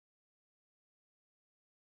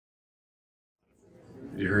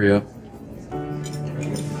You hurry up. I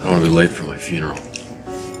don't want to be late for my funeral.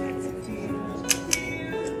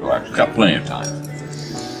 Relax, you got plenty of time.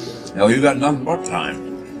 Hell, you got nothing but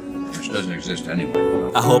time. Which doesn't exist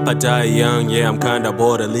anyway. I hope I die young, yeah, I'm kinda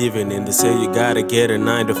bored of living. And they say you gotta get a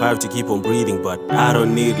 9 to 5 to keep on breathing. But I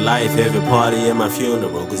don't need life, every party at my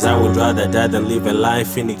funeral. Cause I would rather die than live a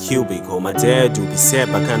life in a cubicle. My dad would be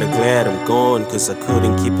sad, but kinda glad I'm gone. Cause I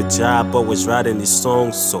couldn't keep a job, always writing these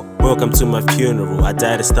songs. So welcome to my funeral. I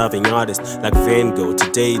died a starving artist, like Van Gogh.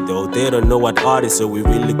 Today though, they don't know what artist, so we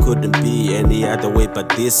really couldn't be any other way. But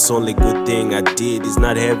this only good thing I did is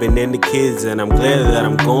not having any kids. And I'm glad that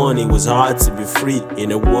I'm gone. It was hard to be free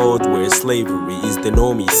in a world where slavery is the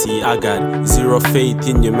norm. You see, I got zero faith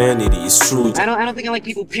in humanity, it's true. I don't think I like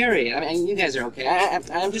people, period. I mean, you guys are okay.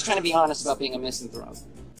 I'm just trying to be honest about being a misanthrope.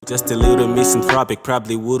 Just a little misanthropic,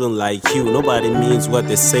 probably wouldn't like you. Nobody means what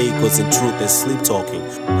they say, cause in truth they're sleep talking.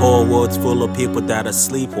 Whole world's full of people that are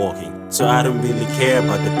sleepwalking. So I don't really care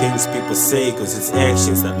about the things people say, cause it's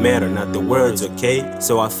actions that matter, not the words, okay?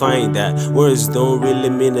 So I find that words don't really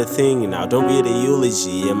mean a thing. Now don't read a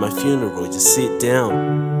eulogy at my funeral, just sit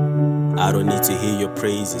down. I don't need to hear your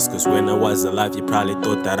praises, cause when I was alive you probably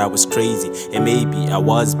thought that I was crazy. And maybe I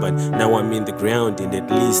was, but now I'm in the ground. And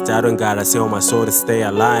at least I don't gotta sell my soul to stay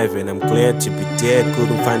alive. And I'm glad to be dead,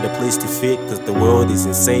 couldn't find a place to fit. Cause the world is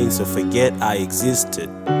insane, so forget I existed.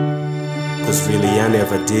 Cause really I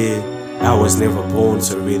never did. I was never born,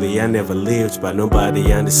 so really I never lived. But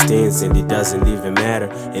nobody understands and it doesn't even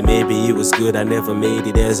matter. And maybe it was good I never made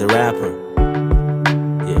it as a rapper.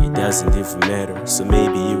 Yeah, it doesn't even matter. So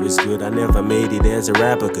maybe it was good I never made it as a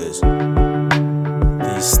rapper. Cause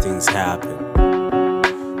these things happen.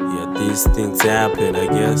 Yeah, these things happen, I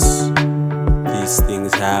guess. These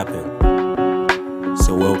things happen.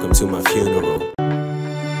 So welcome to my funeral.